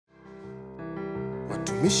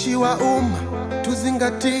Watumishi wa umma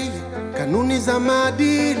tuzingatie kanuni za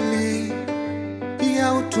maadili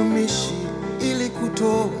ya utumishi ili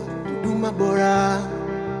kutoa huduma bora.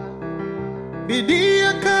 Bidii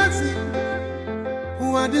ya kazi,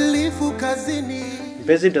 uadilifu kazini.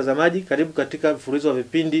 Mpenzi mtazamaji, karibu katika mfululizo wa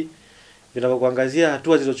vipindi vinavyokuangazia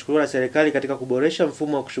hatua zilizochukuliwa na serikali katika kuboresha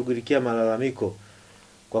mfumo wa kushughulikia malalamiko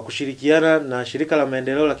kwa kushirikiana na shirika la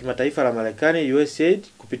maendeleo la kimataifa la Marekani USAID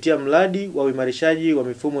kupitia mradi wa uimarishaji wa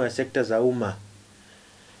mifumo ya sekta za umma.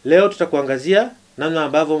 Leo tutakuangazia namna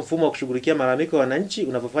ambavyo mfumo wa kushughulikia malalamiko ya wananchi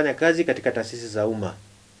unavyofanya kazi katika taasisi za umma.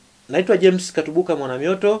 Naitwa James Katubuka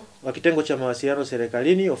Mwanamyoto wa kitengo cha mawasiliano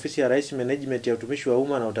serikalini, ofisi ya Rais, Management ya utumishi wa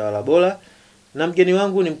umma na utawala bora, na mgeni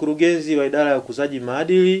wangu ni mkurugenzi wa idara ya ukuzaji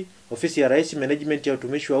maadili, ofisi ya Rais, Management ya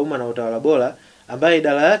utumishi wa umma na utawala bora, ambaye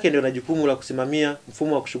idara yake ndio ina jukumu la kusimamia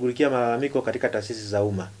mfumo wa kushughulikia malalamiko katika taasisi za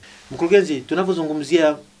umma. Mkurugenzi,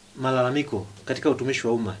 tunapozungumzia malalamiko katika utumishi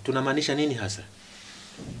wa umma tunamaanisha nini hasa?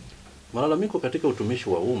 Malalamiko katika utumishi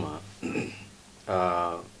wa umma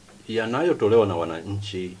yanayotolewa na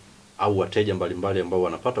wananchi au wateja mbalimbali ambao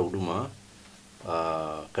wanapata huduma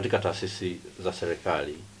katika taasisi za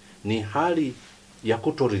serikali ni hali ya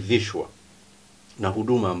kutoridhishwa na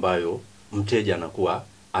huduma ambayo mteja anakuwa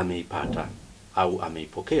ameipata au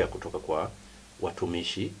ameipokea kutoka kwa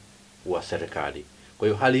watumishi wa serikali. Kwa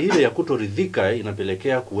hiyo hali ile ya kutoridhika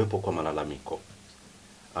inapelekea kuwepo kwa malalamiko.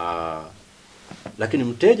 Lakini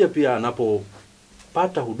mteja pia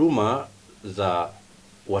anapopata huduma za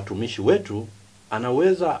watumishi wetu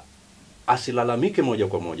anaweza asilalamike moja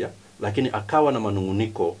kwa moja, lakini akawa na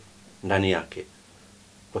manunguniko ndani yake.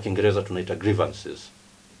 Kwa Kiingereza tunaita grievances.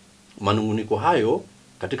 Manunguniko hayo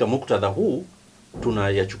katika muktadha huu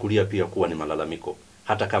tunayachukulia pia kuwa ni malalamiko,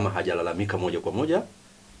 hata kama hajalalamika moja kwa moja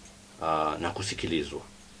na kusikilizwa.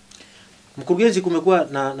 Mkurugenzi, kumekuwa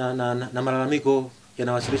na malalamiko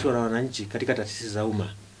yanawasilishwa na wananchi katika taasisi za umma.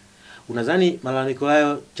 Unadhani malalamiko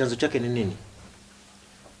hayo chanzo chake ni nini?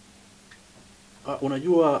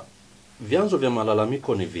 Unajua, vyanzo vya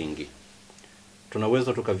malalamiko ni vingi.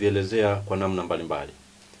 Tunaweza tukavielezea kwa namna mbalimbali.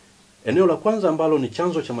 Eneo la kwanza ambalo ni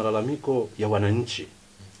chanzo cha malalamiko ya wananchi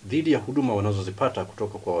dhidi ya huduma wanazozipata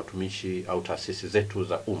kutoka kwa watumishi au taasisi zetu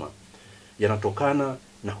za umma yanatokana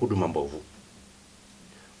na huduma mbovu.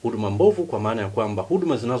 Huduma mbovu kwa maana ya kwamba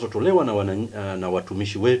huduma zinazotolewa na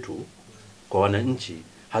watumishi wetu kwa wananchi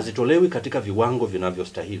hazitolewi katika viwango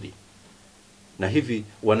vinavyostahili. Na hivi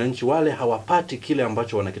wananchi wale hawapati kile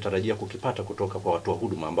ambacho wanakitarajia kukipata kutoka kwa watu wa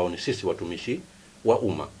huduma ambao ni sisi watumishi wa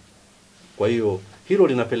umma. Kwa hiyo hilo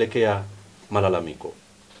linapelekea malalamiko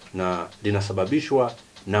na linasababishwa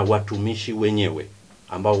na watumishi wenyewe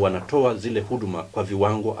ambao wanatoa zile huduma kwa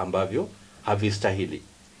viwango ambavyo havistahili,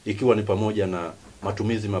 ikiwa ni pamoja na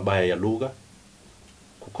matumizi mabaya ya lugha,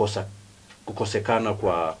 kukosekana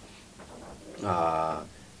kwa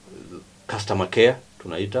customer care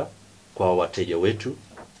tunaita kwa wateja wetu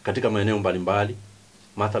katika maeneo mbalimbali.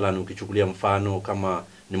 Mathalan, ukichukulia mfano kama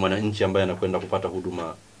ni mwananchi ambaye anakwenda kupata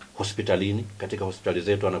huduma hospitalini, katika hospitali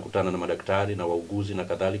zetu anakutana na madaktari na wauguzi na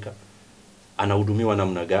kadhalika, anahudumiwa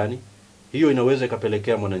namna gani? Hiyo inaweza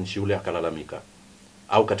ikapelekea mwananchi yule akalalamika.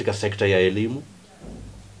 Au katika sekta ya elimu,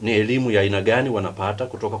 ni elimu ya aina gani wanapata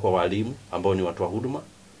kutoka kwa walimu ambao ni watu wa huduma?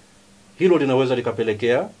 Hilo linaweza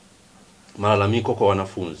likapelekea malalamiko kwa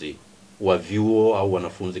wanafunzi wa vyuo au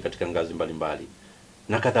wanafunzi katika ngazi mbalimbali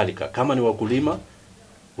na kadhalika. Kama ni wakulima,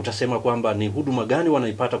 utasema kwamba ni huduma gani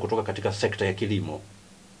wanaipata kutoka katika sekta ya kilimo,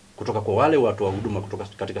 kutoka kwa wale watu wa huduma kutoka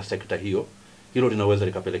katika sekta hiyo. Hilo linaweza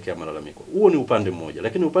likapelekea malalamiko. Huo ni upande mmoja.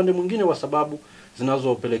 Lakini upande mwingine wa sababu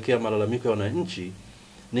zinazopelekea malalamiko ya wananchi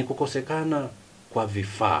ni kukosekana kwa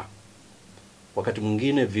vifaa. Wakati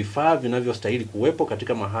mwingine vifaa vinavyostahili kuwepo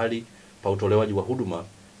katika mahali pa utolewaji wa huduma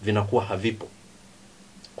vinakuwa havipo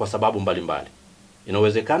kwa sababu mbalimbali.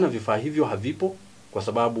 Inawezekana vifaa hivyo havipo kwa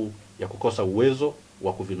sababu ya kukosa uwezo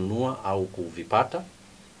wa kuvinunua au kuvipata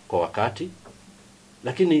kwa wakati.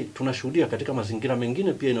 Lakini tunashuhudia katika mazingira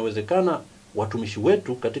mengine pia inawezekana watumishi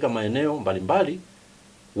wetu katika maeneo mbalimbali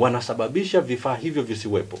wanasababisha vifaa hivyo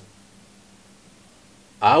visiwepo,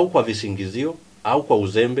 au kwa visingizio au kwa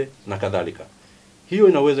uzembe na kadhalika. Hiyo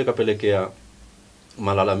inaweza ikapelekea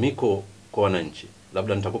malalamiko kwa wananchi.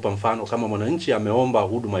 Labda nitakupa mfano. Kama mwananchi ameomba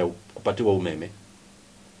huduma ya kupatiwa umeme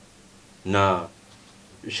na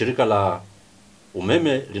shirika la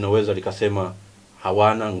umeme linaweza likasema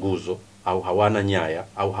hawana nguzo au hawana nyaya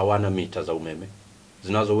au hawana mita za umeme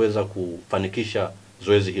zinazoweza kufanikisha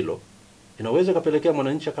zoezi hilo, inaweza kapelekea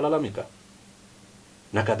mwananchi akalalamika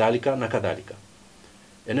na kadhalika na kadhalika.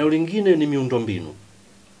 Eneo lingine ni miundombinu.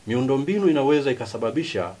 Miundombinu inaweza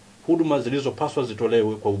ikasababisha huduma zilizopaswa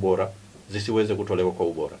zitolewe kwa ubora zisiweze kutolewa kwa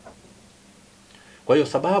ubora. Kwa hiyo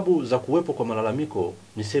sababu za kuwepo kwa malalamiko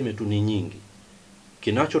niseme tu ni nyingi.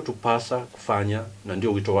 Kinachotupasa kufanya, na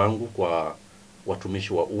ndio wito wangu kwa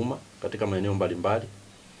watumishi wa umma katika maeneo mbalimbali,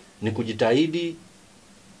 ni kujitahidi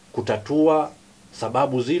kutatua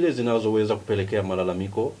sababu zile zinazoweza kupelekea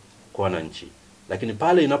malalamiko kwa wananchi. Lakini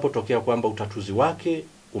pale inapotokea kwamba utatuzi wake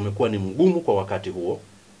umekuwa ni mgumu kwa wakati huo,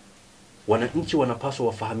 wananchi wanapaswa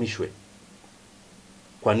wafahamishwe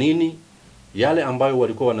kwa nini yale ambayo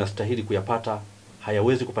walikuwa wanastahili kuyapata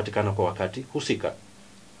hayawezi kupatikana kwa wakati husika.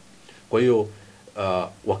 Kwa hiyo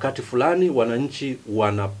wakati fulani wananchi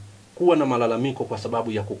wanakuwa na malalamiko kwa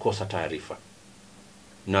sababu ya kukosa taarifa,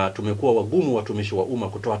 na tumekuwa wagumu watumishi wa umma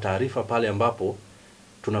kutoa taarifa pale ambapo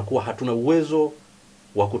tunakuwa hatuna uwezo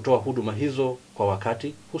wa kutoa huduma hizo kwa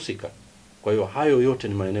wakati husika. Kwa hiyo hayo yote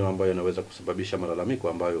ni maeneo ambayo yanaweza kusababisha malalamiko,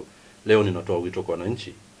 ambayo leo ninatoa wito kwa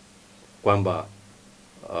wananchi kwamba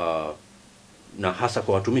na hasa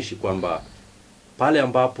kwa watumishi kwamba pale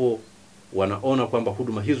ambapo wanaona kwamba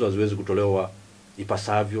huduma hizo haziwezi kutolewa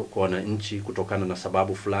ipasavyo kwa wananchi kutokana na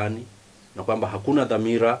sababu fulani, na kwamba hakuna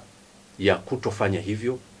dhamira ya kutofanya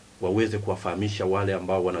hivyo, waweze kuwafahamisha wale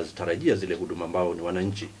ambao wanazitarajia zile huduma ambao ni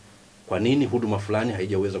wananchi, kwa nini huduma fulani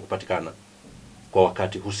haijaweza kupatikana kwa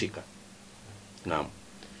wakati husika. Naam.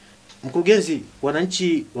 Mkurugenzi,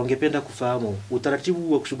 wananchi wangependa kufahamu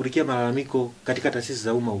utaratibu wa kushughulikia malalamiko katika taasisi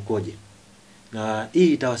za umma ukoje? Na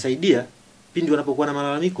hii itawasaidia pindi wanapokuwa na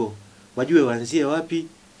malalamiko wajue waanzie wapi,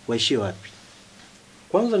 waishie wapi.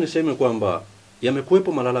 Kwanza niseme kwamba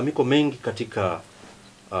yamekuwepo malalamiko mengi katika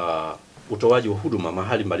utoaji wa huduma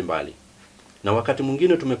mahali mbalimbali. Na wakati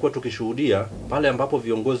mwingine tumekuwa tukishuhudia pale ambapo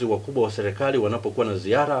viongozi wakubwa wa serikali wanapokuwa na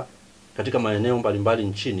ziara katika maeneo mbalimbali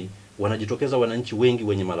nchini, wanajitokeza wananchi wengi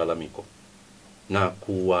wenye malalamiko na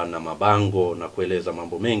kuwa na mabango na kueleza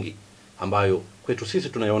mambo mengi ambayo kwetu sisi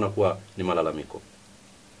tunayaona kuwa ni malalamiko.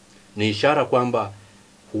 Ni ishara kwamba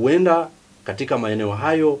huenda katika maeneo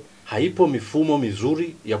hayo haipo mifumo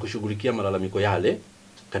mizuri ya kushughulikia malalamiko yale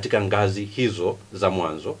katika ngazi hizo za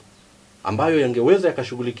mwanzo, ambayo yangeweza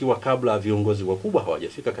yakashughulikiwa kabla viongozi wakubwa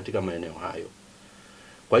hawajafika katika maeneo hayo.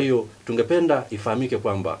 Kwa hiyo tungependa ifahamike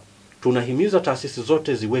kwamba tunahimiza taasisi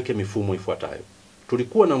zote ziweke mifumo ifuatayo.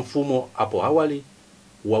 Tulikuwa na mfumo hapo awali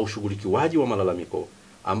wa ushughulikiwaji wa malalamiko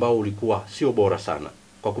ambao ulikuwa sio bora sana,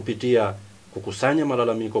 kwa kupitia kukusanya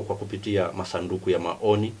malalamiko kwa kupitia masanduku ya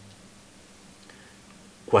maoni,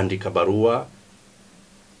 kuandika barua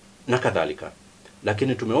na kadhalika.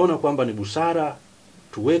 Lakini tumeona kwamba ni busara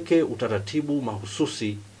tuweke utaratibu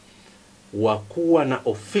mahususi wa kuwa na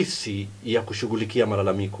ofisi ya kushughulikia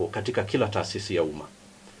malalamiko katika kila taasisi ya umma.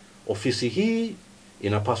 Ofisi hii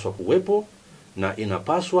inapaswa kuwepo na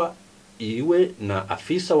inapaswa iwe na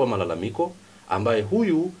afisa wa malalamiko ambaye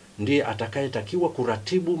huyu ndiye atakayetakiwa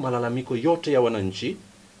kuratibu malalamiko yote ya wananchi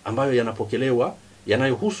ambayo yanapokelewa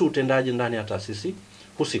yanayohusu utendaji ndani ya taasisi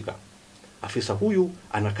husika. Afisa huyu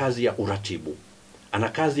ana kazi ya uratibu, ana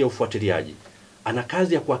kazi ya ufuatiliaji, ana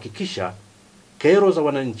kazi ya kuhakikisha kero za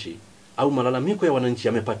wananchi au malalamiko ya wananchi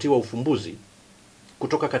yamepatiwa ufumbuzi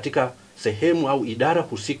kutoka katika sehemu au idara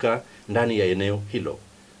husika ndani ya eneo hilo.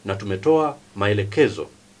 Na tumetoa maelekezo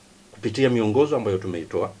kupitia miongozo ambayo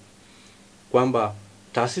tumeitoa kwamba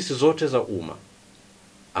taasisi zote za umma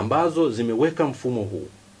ambazo zimeweka mfumo huu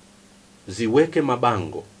ziweke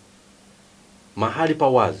mabango mahali pa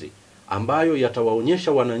wazi ambayo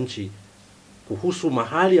yatawaonyesha wananchi kuhusu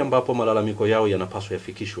mahali ambapo malalamiko yao yanapaswa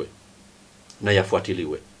yafikishwe na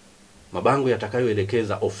yafuatiliwe. Mabango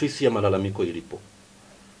yatakayoelekeza ofisi ya malalamiko ilipo.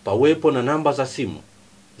 Pawepo na namba za simu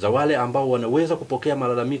za wale ambao wanaweza kupokea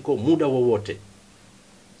malalamiko muda wowote,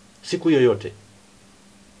 siku yoyote,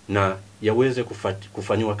 na yaweze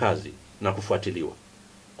kufanywa kazi na kufuatiliwa.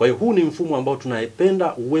 Kwa hiyo huu ni mfumo ambao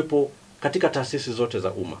tunapenda uwepo katika taasisi zote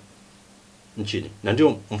za umma nchini, na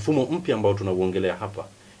ndio mfumo mpya ambao tunauongelea hapa,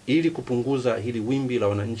 ili kupunguza hili wimbi la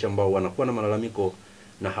wananchi ambao wanakuwa na malalamiko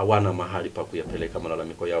na hawana mahali pa kuyapeleka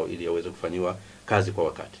malalamiko yao ili yaweze kufanywa kazi kwa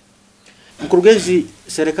wakati. Mkurugenzi,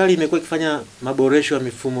 serikali imekuwa ikifanya maboresho ya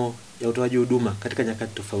mifumo ya utoaji huduma katika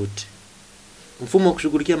nyakati tofauti. Mfumo wa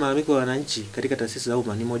kushughulikia malalamiko ya wananchi katika taasisi za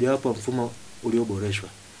umma ni mojawapo wa mfumo ulioboreshwa.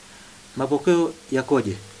 Mapokeo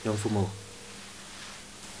yakoje ya mfumo huu?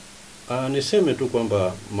 Niseme tu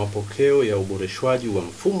kwamba mapokeo ya uboreshwaji wa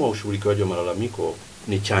mfumo wa ushughulikiaji wa malalamiko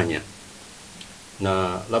ni chanya.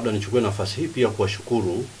 Na labda nichukue nafasi hii pia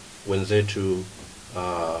kuwashukuru wenzetu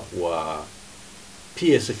wa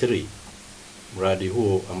PS3, mradi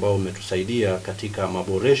huo ambao umetusaidia katika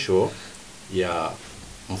maboresho ya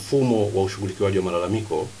mfumo wa ushughulikiaji wa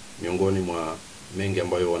malalamiko, miongoni mwa mengi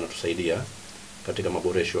ambayo wanatusaidia katika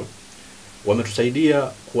maboresho. wametusaidia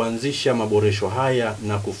kuanzisha maboresho haya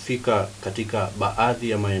na kufika katika baadhi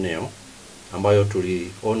ya maeneo ambayo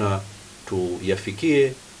tuliona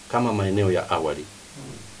tuyafikie kama maeneo ya awali.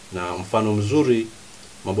 Na mfano mzuri,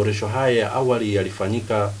 maboresho haya ya awali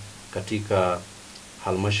yalifanyika katika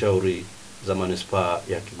halmashauri za manispaa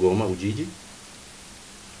ya Kigoma Ujiji,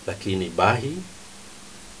 lakini Bahi,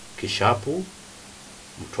 Kishapu,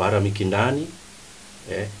 Mtwara Mikindani,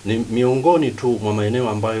 ni miongoni tu mwa maeneo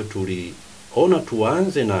ambayo tuliona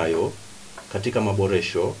tuanze nayo katika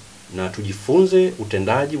maboresho na tujifunze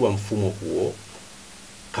utendaji wa mfumo huo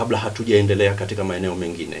kabla hatujaendelea katika maeneo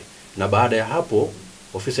mengine. Na baada ya hapo,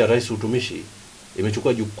 ofisi ya Rais-UTUMISHI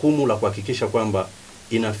imechukua jukumu la kuhakikisha kwamba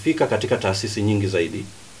inafika katika taasisi nyingi zaidi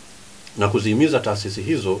na kuzihimiza taasisi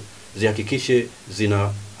hizo zihakikishe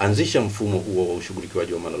zinaanzisha mfumo huo wa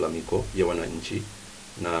ushughulikiaji wa malalamiko ya wananchi,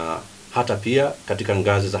 na hata pia katika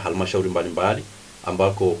ngazi za halmashauri mbalimbali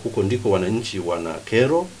ambako huko ndiko wananchi wana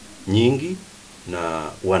kero nyingi na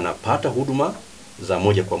wanapata huduma za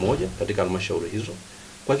moja kwa moja katika halmashauri hizo,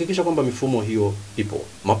 kuhakikisha kwamba mifumo hiyo ipo.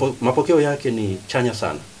 Mapokeo yake ni chanya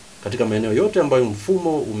sana katika maeneo yote ambayo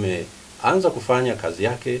mfumo umeanza kufanya kazi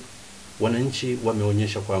yake. Wananchi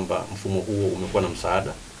wameonyesha kwamba mfumo huo umekuwa na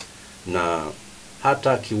msaada, na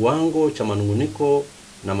hata kiwango cha manunguniko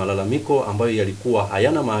na malalamiko ambayo yalikuwa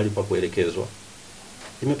hayana mahali pa kuelekezwa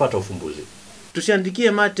imepata ufumbuzi.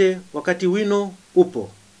 Tusiandikie mate wakati wino upo.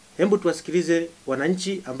 Hebu tuwasikilize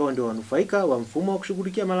wananchi ambao ndio wanufaika wa mfumo wa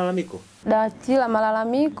kushughulikia malalamiko. Dawati la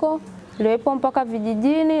malalamiko liwepo mpaka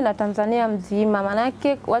vijijini na Tanzania mzima.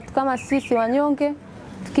 Manake watu kama sisi wanyonge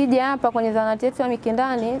tukija hapa kwenye zahanati yetu ya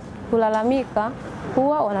Mikindani kulalamika,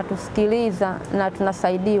 huwa wanatusikiliza na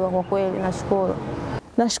tunasaidiwa. Kwa kweli nashukuru.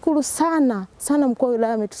 Nashukuru sana mkuu wa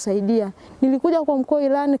wilaya ametusaidia. Nilikuja kwa mkuu wa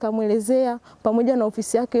wilaya nikamuelezea pamoja na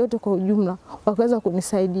ofisi yake yote kwa ujumla, wakaweza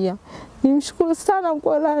kunisaidia. Nimshukuru sana mkuu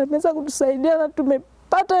wa wilaya, ameweza kutusaidia na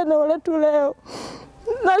tumepata eneo letu leo.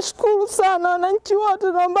 Nashukuru sana wananchi wote,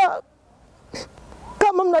 naomba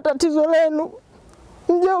kama mna tatizo lenu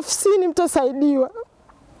mje ofisini mtasaidiwa.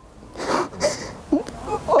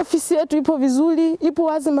 Ofisi yetu ipo vizuri, ipo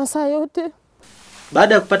wazi masaa yote.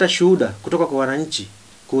 Baada ya kupata shuhuda kutoka kwa wananchi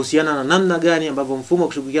kuhusiana na namna gani ambavyo mfumo wa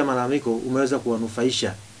kushughulikia malalamiko umeweza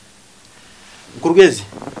kuwanufaisha, Mkurugenzi,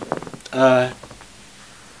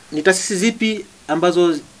 ni taasisi zipi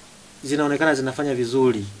ambazo zinaonekana zinafanya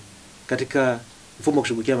vizuri katika mfumo wa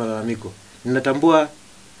kushughulikia malalamiko? Ninatambua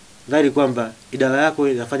dhahiri kwamba idara yako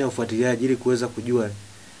inafanya ufuatiliaji ili kuweza kujua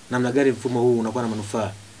namna gani mfumo huu unakuwa na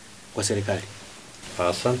manufaa kwa serikali.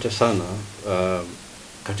 Asante sana.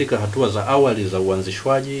 Katika hatua za awali za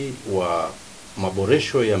uanzishwaji wa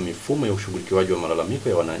maboresho ya mifumo ya ushughulikiaji wa malalamiko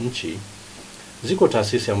ya wananchi, ziko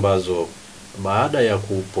taasisi ambazo baada ya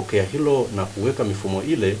kupokea hilo na kuweka mifumo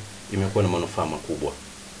ile imekuwa na manufaa makubwa,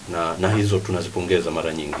 na hizo tunazipongeza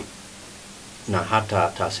mara nyingi. Na hata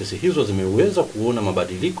taasisi hizo zimeweza kuona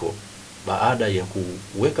mabadiliko baada ya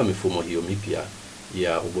kuweka mifumo hiyo mipya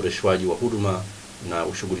ya uboreshwaji wa huduma na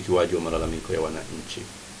ushughulikiaji wa malalamiko ya wananchi.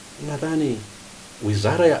 Nadhani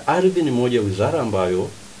Wizara ya Ardhi ni moja ya wizara ambayo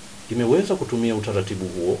imeweza kutumia utaratibu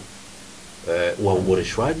huo wa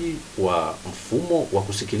uboreshwaji wa mfumo wa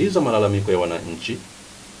kusikiliza malalamiko ya wananchi,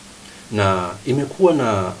 na imekuwa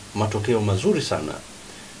na matokeo mazuri sana.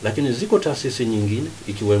 Lakini ziko taasisi nyingine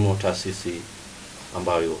ikiwemo taasisi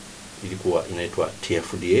ambayo ilikuwa inaitwa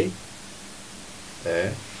TFDA,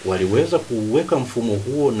 waliweza kuweka mfumo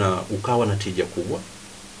huo na ukawa na tija kubwa.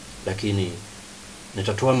 Lakini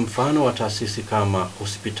nitatoa mfano wa taasisi kama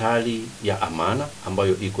hospitali ya Amana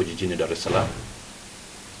ambayo iko jijini Dar es Salaam.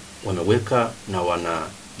 Wameweka na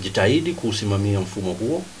wanajitahidi kusimamia mfumo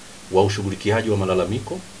huo wa ushughulikiaji wa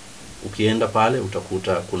malalamiko. Ukienda pale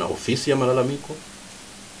utakuta kuna ofisi ya malalamiko,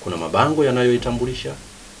 kuna mabango yanayoitambulisha,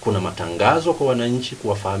 kuna matangazo kwa wananchi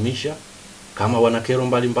kuwafahamisha kama wana kero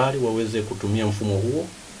mbalimbali waweze kutumia mfumo huo,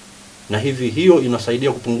 na hiyo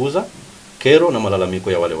inasaidia kupunguza kero na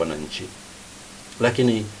malalamiko ya wale wananchi.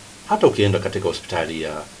 Lakini hata ukienda katika hospitali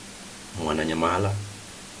ya Mwananyamala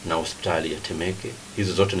na hospitali ya Temeke,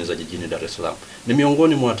 hizi zote ni za jijini Dar es Salaam, ni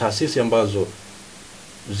miongoni mwa taasisi ambazo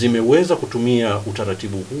zimeweza kutumia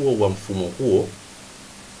utaratibu huo wa mfumo huo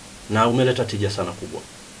na umeleta tija sana kubwa.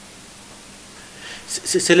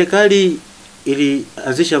 Serikali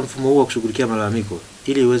ilianzisha mfumo huo wa kushughulikia malalamiko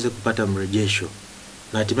ili iweze kupata mrejesho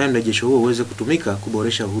na hatimaye mrejesho huo uweze kutumika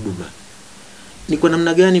kuboresha huduma. Ni kwa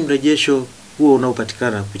namna gani mrejesho huo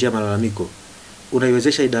unaopatikana kupitia malalamiko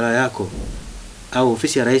unaiwezesha idara yako au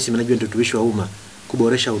ofisi ya Rais Management utumishi wa umma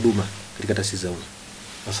kuboresha huduma katika taasisi za umma?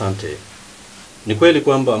 Asante. Ni kweli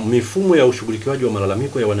kwamba mifumo ya ushughulikiaji wa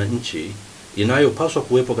malalamiko ya wananchi inayopaswa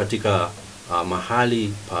kuwepo katika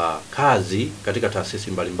mahali pa kazi katika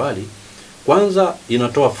taasisi mbalimbali, kwanza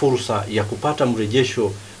inatoa fursa ya kupata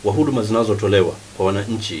mrejesho wa huduma zinazotolewa kwa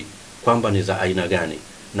wananchi kwamba ni za aina gani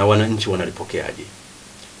na wananchi wanalipokeaje.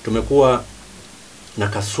 Tumekuwa na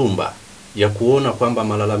kasumba ya kuona kwamba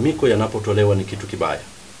malalamiko yanapotolewa ni kitu kibaya,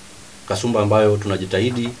 kasumba ambayo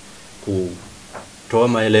tunajitahidi kutoa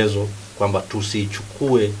maelezo kwamba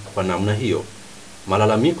tusichukue kwa namna hiyo.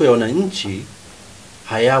 Malalamiko ya wananchi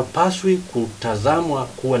hayapaswi kutazamwa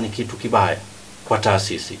kuwa ni kitu kibaya kwa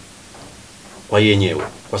taasisi kwa yenyewe,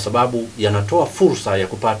 kwa sababu yanatoa fursa ya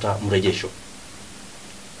kupata mrejesho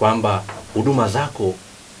kwamba huduma zako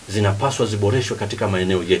zinapaswa ziboreshwe katika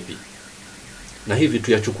maeneo yepi, na hivi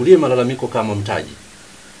tuyachukulie malalamiko kama mtaji.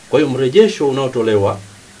 Kwa hiyo mrejesho unaotolewa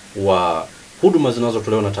wa huduma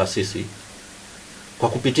zinazotolewa na taasisi kwa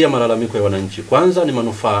kupitia malalamiko ya wananchi, kwanza ni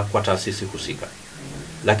manufaa kwa taasisi husika,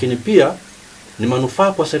 lakini pia ni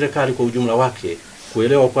manufaa kwa serikali kwa ujumla wake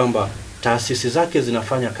kuelewa kwamba taasisi zake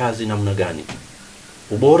zinafanya kazi namna gani,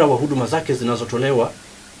 ubora wa huduma zake zinazotolewa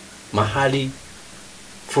mahali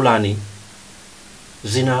fulani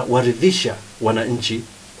zinawaridhisha wananchi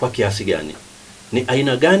kwa kiasi gani, ni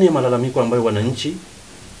aina gani ya malalamiko ambayo wananchi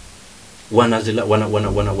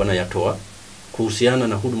wanayatoa kuhusiana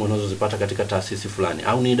na huduma wanazozipata katika taasisi fulani,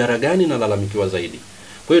 au ni idara gani inalalamikiwa zaidi.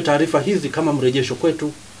 Kwa hiyo taarifa hizi kama mrejesho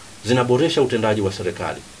kwetu zinaboresha utendaji wa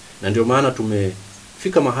serikali, na ndio maana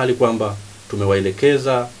tumefika mahali kwamba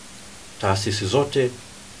tumewaelekeza taasisi zote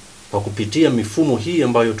kwa kupitia mifumo hii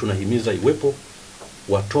ambayo tunahimiza iwepo,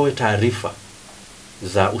 watoe taarifa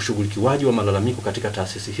za ushughulikiwaji wa malalamiko katika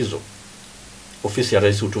taasisi hizo, ofisi ya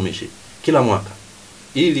Rais-UTUMISHI, kila mwaka,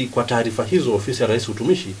 ili kwa taarifa hizo ofisi ya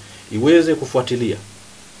Rais-UTUMISHI iweze kufuatilia,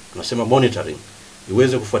 tunasema monitoring,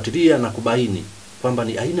 iweze kufuatilia na kubaini kwamba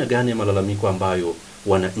ni aina gani ya malalamiko ambayo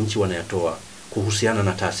wananchi wanayatoa kuhusiana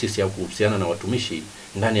na taasisi au kuhusiana na watumishi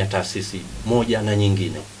ndani ya taasisi moja na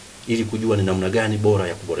nyingine, ili kujua ni namna gani bora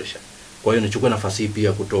ya kuboresha. Kwa hiyo nichukue nafasi hii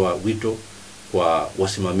pia kutoa wito kwa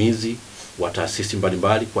wasimamizi wa taasisi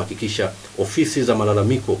mbalimbali kuhakikisha ofisi za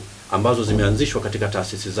malalamiko ambazo zimeanzishwa katika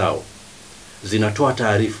taasisi zao zinatoa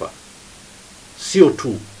taarifa sio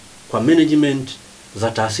tu kwa management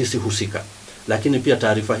za taasisi husika, lakini pia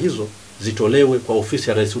taarifa hizo zitolewe kwa ofisi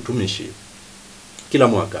ya Rais-UTUMISHI kila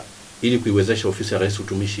mwaka, ili kuiwezesha ofisi ya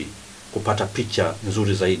Rais-UTUMISHI kupata picha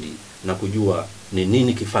nzuri zaidi na kujua ni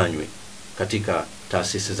nini kifanywe katika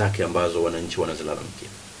taasisi zake ambazo wananchi wanazilalamikia.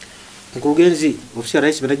 Mkurugenzi, ofisi ya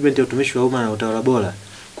Rais Management ya Utumishi wa Umma na Utawala Bora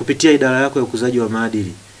kupitia idara yako ya ukuzaji wa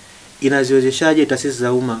maadili inaziwezeshaje taasisi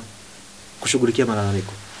za umma kushughulikia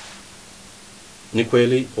malalamiko? Ni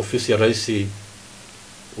kweli ofisi ya Rais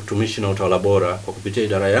Utumishi na Utawala Bora kwa kupitia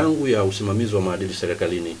idara yangu ya usimamizi wa maadili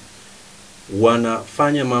serikalini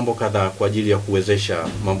wanafanya mambo kadhaa kwa ajili ya kuwezesha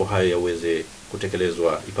mambo hayo yaweze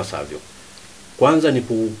kutekelezwa ipasavyo. Kwanza ni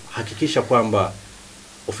kuhakikisha kwamba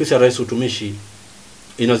ofisi ya Rais-UTUMISHI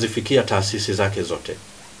inazifikia taasisi zake zote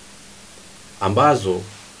ambazo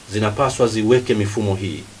zinapaswa ziweke mifumo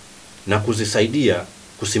hii na kuzisaidia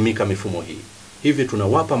kusimika mifumo hii. Hivi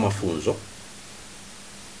tunawapa mafunzo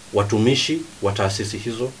watumishi wa taasisi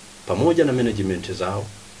hizo pamoja na management zao,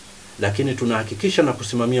 lakini tunahakikisha na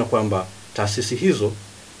kusimamia kwamba taasisi hizo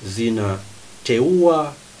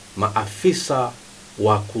zinateua maafisa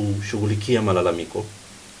wa kushughulikia malalamiko,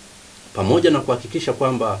 pamoja na kuhakikisha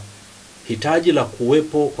kwamba hitaji la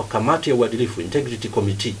kuwepo kwa kamati ya uadilifu, integrity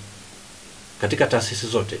committee, katika taasisi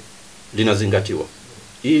zote linazingatiwa,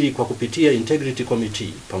 ili kwa kupitia integrity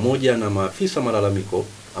committee pamoja na maafisa malalamiko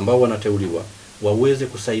ambao wanateuliwa waweze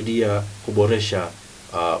kusaidia kuboresha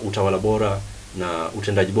utawala bora na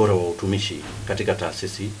utendaji bora wa utumishi katika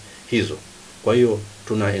taasisi hizo. Kwa hiyo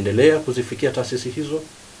tunaendelea kuzifikia taasisi hizo,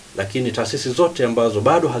 lakini taasisi zote ambazo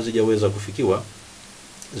bado hazijaweza kufikiwa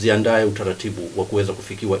ziandae utaratibu wa kuweza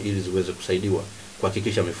kufikiwa ili ziweze kusaidiwa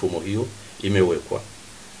kuhakikisha mifumo hiyo imewekwa.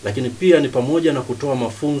 Lakini pia ni pamoja na kutoa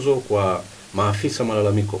mafunzo kwa maafisa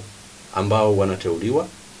malalamiko ambao wanateuliwa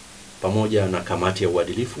pamoja na kamati ya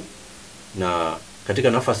uadilifu. Na katika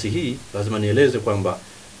nafasi hii lazima nieleze kwamba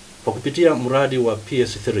kwa kupitia mradi wa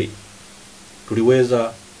PS3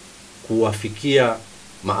 tuliweza kuwafikia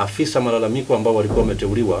maafisa malalamiko ambao walikuwa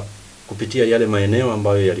wameteuliwa kupitia yale maeneo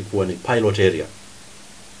ambayo yalikuwa ni pilot area,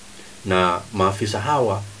 na maafisa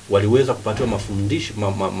hawa waliweza kupatiwa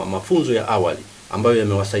mafunzo ya awali ambayo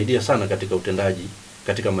yamewasaidia sana katika utendaji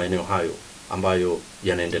katika maeneo hayo ambayo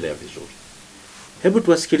yanaendelea vizuri. Hebu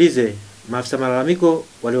tuwasikilize maafisa malalamiko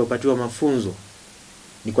waliopatiwa mafunzo.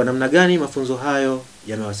 Ni kwa namna gani mafunzo hayo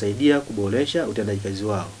yamewasaidia kuboresha utendaji kazi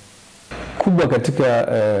wao? Kubwa katika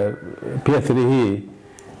PS3 hii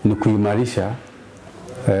ni kuimarisha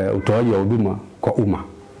utoaji wa huduma kwa umma.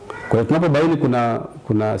 Kwa hiyo tunapobaini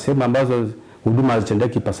kuna sehemu ambazo huduma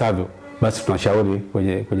hazitendeki ipasavyo, basi tunashauri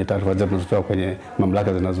kwenye taarifa zetu tunazotoa kwenye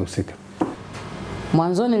mamlaka zinazohusika.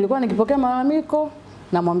 Mwanzoni nilikuwa nikipokea malalamiko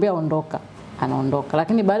namwambia ondoka, anaondoka.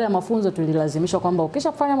 Lakini baada ya mafunzo tulilazimishwa kwamba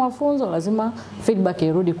ukishafanya mafunzo lazima feedback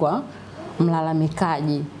irudi kwa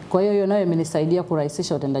mlalamikaji. Kwa hiyo nayo imenisaidia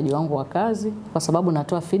kurahisisha utendaji wangu wa kazi kwa sababu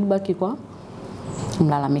natoa feedback kwa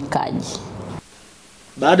mlalamikaji.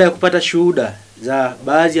 Baada ya kupata shuhuda za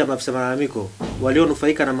baadhi ya maafisa malalamiko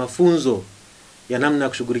walionufaika na mafunzo ya namna ya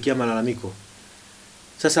kushughulikia malalamiko,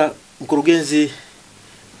 sasa mkurugenzi,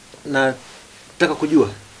 nataka kujua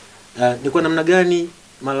ni kwa namna gani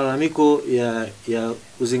malalamiko ya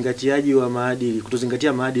uzingatiaji wa maadili,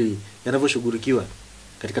 kutozingatia maadili yanavyoshughulikiwa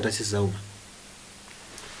katika taasisi za umma.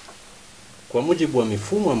 Kwa mujibu wa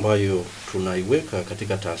mifumo ambayo tunaiweka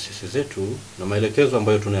katika taasisi zetu na maelekezo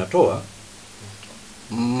ambayo tunayatoa,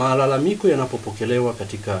 malalamiko yanapopokelewa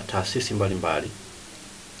katika taasisi mbalimbali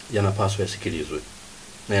yanapaswa yasikilizwe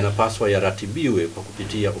na yanapaswa yaratibiwe kwa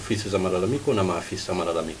kupitia ofisi za malalamiko na maafisa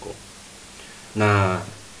malalamiko, na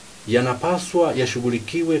yanapaswa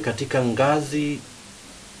yashughulikiwe katika ngazi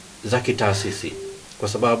za kitaasisi, kwa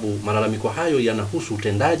sababu malalamiko hayo yanahusu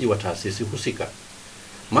utendaji wa taasisi husika.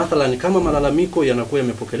 Mathalan, kama malalamiko yanakuwa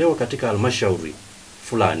yamepokelewa katika halmashauri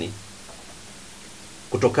fulani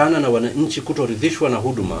kutokana na wananchi kutoridhishwa na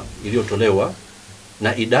huduma iliyotolewa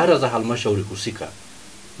na idara za halmashauri husika,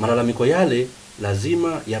 malalamiko yale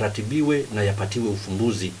lazima yaratibiwe na yapatiwe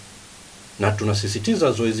ufumbuzi, na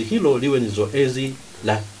tunasisitiza zoezi hilo liwe ni zoezi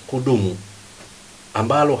la kudumu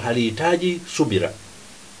ambalo halihitaji subira.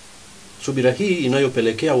 Subira hii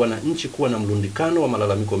inayopelekea wananchi kuwa na mlundikano wa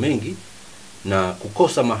malalamiko mengi na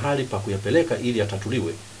kukosa mahali pa kuyapeleka ili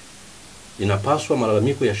yatatuliwe. Inapaswa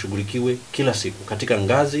malalamiko yashughulikiwe kila siku katika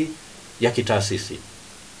ngazi ya kitaasisi.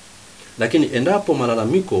 Lakini endapo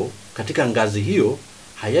malalamiko katika ngazi hiyo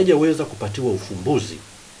hayajaweza kupatiwa ufumbuzi,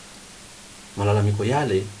 malalamiko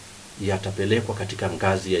yale yatapelekwa katika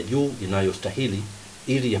ngazi ya juu inayostahili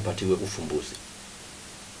ili yapatiwe ufumbuzi.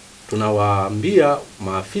 Tunawaambia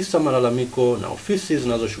maafisa malalamiko na ofisi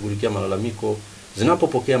zinazoshughulikia malalamiko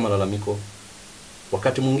zinapopokea malalamiko,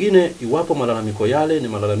 wakati mwingine iwapo malalamiko yale ni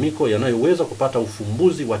malalamiko yanayoweza kupata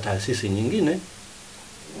ufumbuzi wa taasisi nyingine,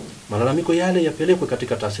 malalamiko yale yapelekwe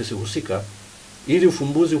katika taasisi husika ili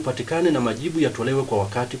ufumbuzi upatikane na majibu yatolewe kwa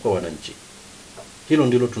wakati kwa wananchi. Hilo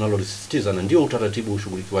ndilo tunalolisisitiza na ndio utaratibu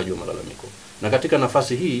ushughulikiwaji wa malalamiko. Na katika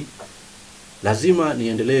nafasi hii lazima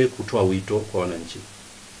niendelee kutoa wito kwa wananchi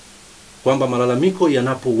kwamba malalamiko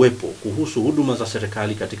yanapowepo kuhusu huduma za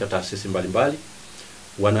serikali katika taasisi mbalimbali,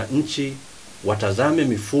 wananchi watazame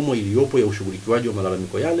mifumo iliyopo ya ushughulikiwaji wa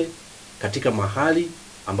malalamiko yale katika mahali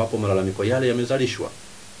ambapo malalamiko yale yamezalishwa,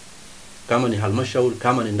 kama ni halmashauri,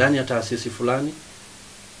 kama ni ndani ya taasisi fulani,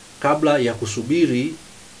 kabla ya kusubiri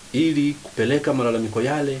ili kupeleka malalamiko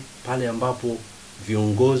yale pale ambapo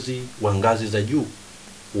viongozi wa ngazi za juu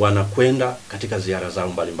wanakwenda katika ziara zao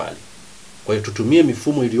mbalimbali. Kwa hiyo tutumie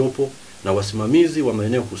mifumo iliyopo na wasimamizi wa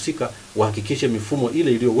maeneo husika wahakikishe mifumo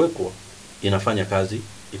ile iliyowekwa inafanya kazi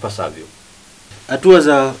ipasavyo. Hatua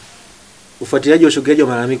za ufuatiliaji wa ushughulikiaji wa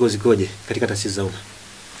malalamiko zikoje katika taasisi za umma?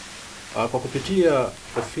 Kwa kupitia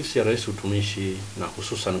ofisi ya Rais-UTUMISHI na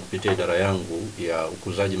hususan kupitia idara yangu ya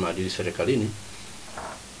ukuzaji maadili serikalini,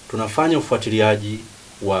 tunafanya ufuatiliaji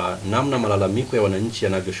wa namna malalamiko ya wananchi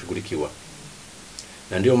yanavyoshughulikiwa.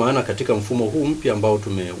 Na ndio maana katika mfumo huu mpya ambao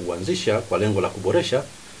tumeuanzisha kwa lengo la kuboresha,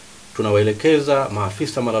 tunawaelekeza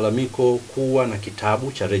maafisa malalamiko kuwa na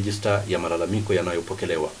kitabu cha register ya malalamiko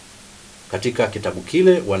yanayopokelewa. Katika kitabu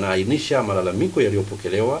kile wanaainisha malalamiko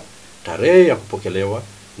yaliyopokelewa, tarehe ya kupokelewa,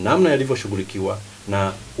 namna yalivyoshughulikiwa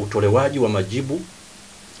na utolewaji wa majibu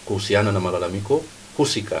kuhusiana na malalamiko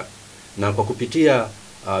husika. Na kwa kupitia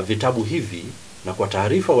vitabu hivi na kwa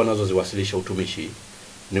taarifa wanazoziwasilisha utumishi,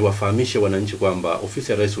 ni wafahamishe wananchi kwamba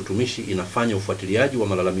ofisi ya Rais-UTUMISHI inafanya ufuatiliaji wa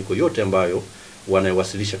malalamiko yote ambayo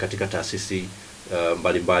wanayowasilisha katika taasisi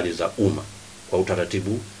mbalimbali za umma kwa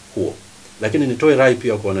utaratibu huo. Lakini nitoe rai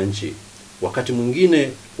pia kwa wananchi, wakati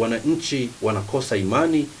mwingine wananchi wanakosa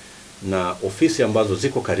imani na ofisi ambazo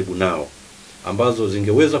ziko karibu nao, ambazo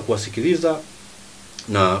zingeweza kuwasikiliza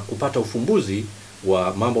na kupata ufumbuzi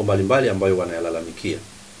wa mambo mbalimbali ambayo wanayalalamikia.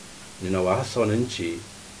 Ninawaasa wananchi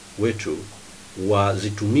wetu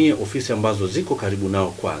wazitumie ofisi ambazo ziko karibu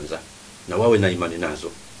nao kwanza na wawe na imani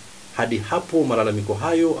nazo. Hadi hapo malalamiko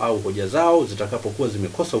hayo au hoja zao zitakapokuwa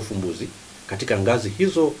zimekosa ufumbuzi katika ngazi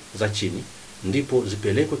hizo za chini, ndipo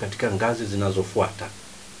zipelekwe katika ngazi zinazofuata,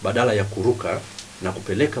 badala ya kuruka na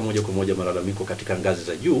kupeleka moja kwa moja malalamiko katika ngazi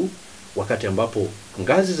za juu, wakati ambapo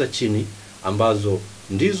ngazi za chini ambazo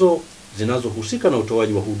ndizo zinazohusika na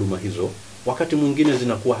utoaji wa huduma hizo, wakati mwingine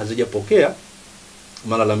zinakuwa hazijapokea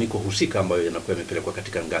malalamiko husika ambayo yanakuwa yamepelekwa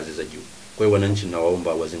katika ngazi za juu. Kwa hiyo wananchi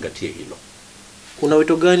nawaomba wazingatie hilo. Una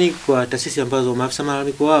wito gani kwa taasisi ambazo maafisa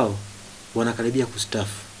malalamiko wao wanakaribia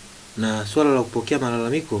kustaafu, na swala la kupokea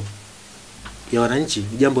malalamiko ya wananchi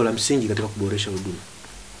ni jambo la msingi katika kuboresha huduma?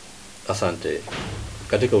 Asante.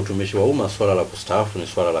 Katika utumishi wa umma swala la kustaafu ni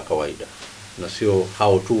swala la kawaida, na sio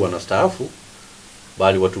hao tu wanastaafu,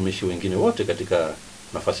 bali watumishi wengine wote katika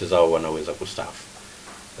nafasi zao wanaweza kustaafu.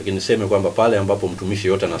 Lakini niseme kwamba pale ambapo mtumishi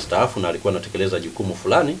yote anastaafu na alikuwa anatekeleza jukumu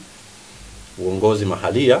fulani, uongozi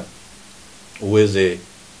mahalia uweze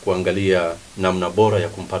kuangalia namna bora ya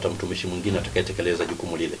kumpata mtumishi mwingine atakayetekeleza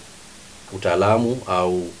jukumu lile. Utaalamu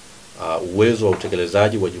au uwezo wa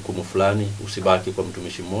utekelezaji wa jukumu fulani usibaki kwa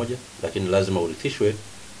mtumishi mmoja, lakini lazima urithishwe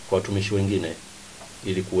kwa watumishi wengine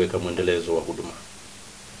ili kuweka mwendelezo wa huduma.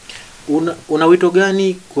 Una wito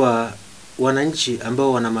gani kwa wananchi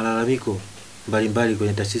ambao wana malalamiko mbalimbali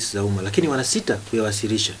kwenye taasisi za umma lakini wanasita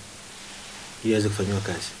kuyawasilisha ili yaweze kufanywa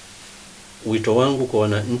kazi? Wito wangu kwa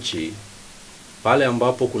wananchi, pale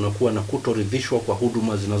ambapo kunakuwa na kutoridhishwa kwa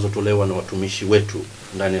huduma zinazotolewa na watumishi wetu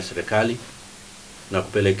ndani ya serikali na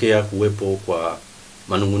kupelekea kuwepo kwa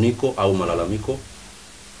manunguniko au malalamiko,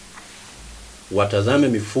 watazame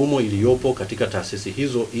mifumo iliyopo katika taasisi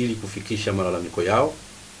hizo ili kufikisha malalamiko yao,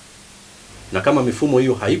 na kama mifumo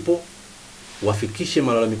hiyo haipo, wafikishe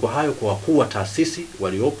malalamiko hayo kwa wakuu wa taasisi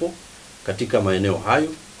waliopo katika maeneo hayo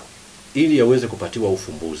ili yaweze kupatiwa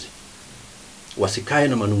ufumbuzi. Wasikae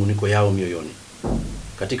na manunguniko yao mioyoni.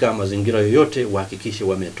 Katika mazingira yoyote wahakikishe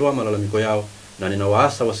wametoa malalamiko yao, na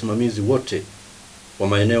ninawaasa wasimamizi wote wa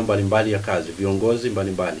maeneo mbalimbali ya kazi, viongozi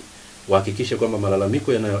mbalimbali, wahakikishe kwamba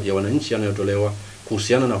malalamiko ya wananchi yanayotolewa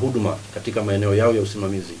kuhusiana na huduma katika maeneo yao ya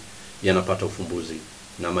usimamizi yanapata ufumbuzi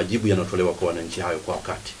na majibu yanatolewa kwa wananchi hayo kwa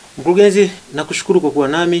wakati. Mkurugenzi, nakushukuru kwa kuwa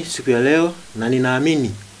nami siku ya leo, na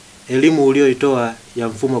ninaamini elimu ulioitoa ya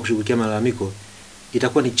mfumo wa kushughulikia malalamiko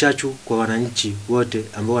itakuwa ni chachu kwa wananchi wote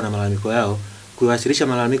ambao wana malalamiko yao kuwasilisha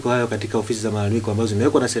malalamiko hayo katika ofisi za malalamiko ambazo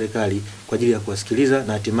zimewekwa na serikali kwa ajili ya kuwasikiliza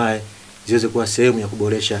na hatimaye ziweze kuwa sehemu ya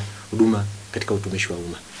kuboresha huduma katika utumishi wa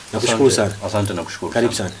umma. Nakushukuru sana. Asante na kushukuru.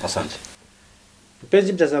 Karibu sana. Asante.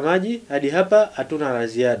 Mpenzi mtazamaji, hadi hapa hatuna la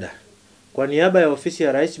ziada. Kwa niaba ya ofisi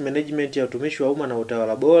ya Rais Management ya utumishi wa umma na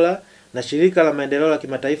utawala bora na shirika la maendeleo la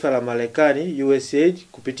kimataifa la Marekani USAID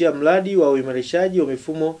kupitia mradi wa uimarishaji wa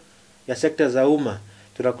mifumo ya sekta za umma,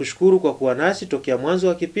 tunakushukuru kwa kuwa nasi tokea mwanzo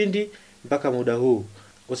wa kipindi mpaka muda huu.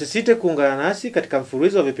 Usisite kuungana nasi katika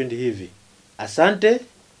mfululizo wa vipindi hivi. Asante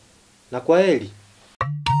na kwaheri.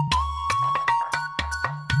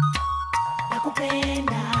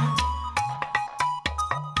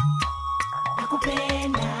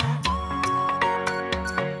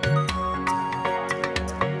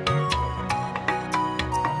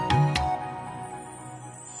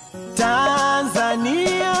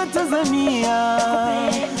 Tanzania,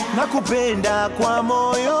 nakupenda kwa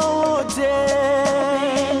moyo wote.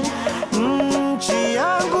 Nchi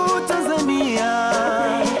yangu Tanzania,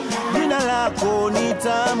 jina lako ni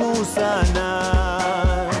tamu sana.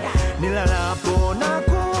 Nilalapo na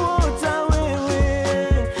kuota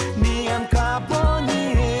wewe, niamkapo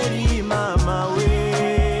ni heri mama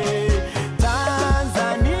we.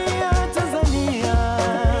 Tanzania, Tanzania,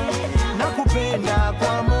 nakupenda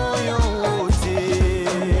kwa moyo wote.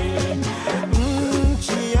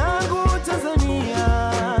 Nchi yangu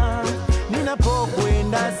Tanzania,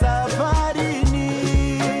 ninapokwenda safarini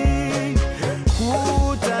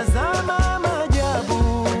kutazama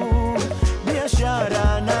maajabu,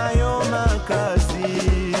 biashara nayo makazi,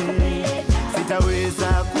 sitaweza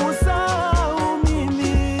kusahau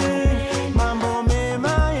mimi mambo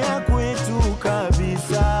mema ya kwetu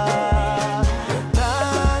kabisa.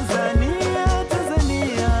 Tanzania,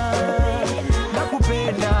 Tanzania,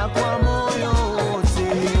 nakupenda kwa moyo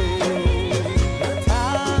wote.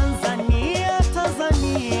 Tanzania,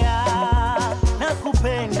 Tanzania,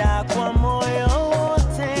 nakupenda kwa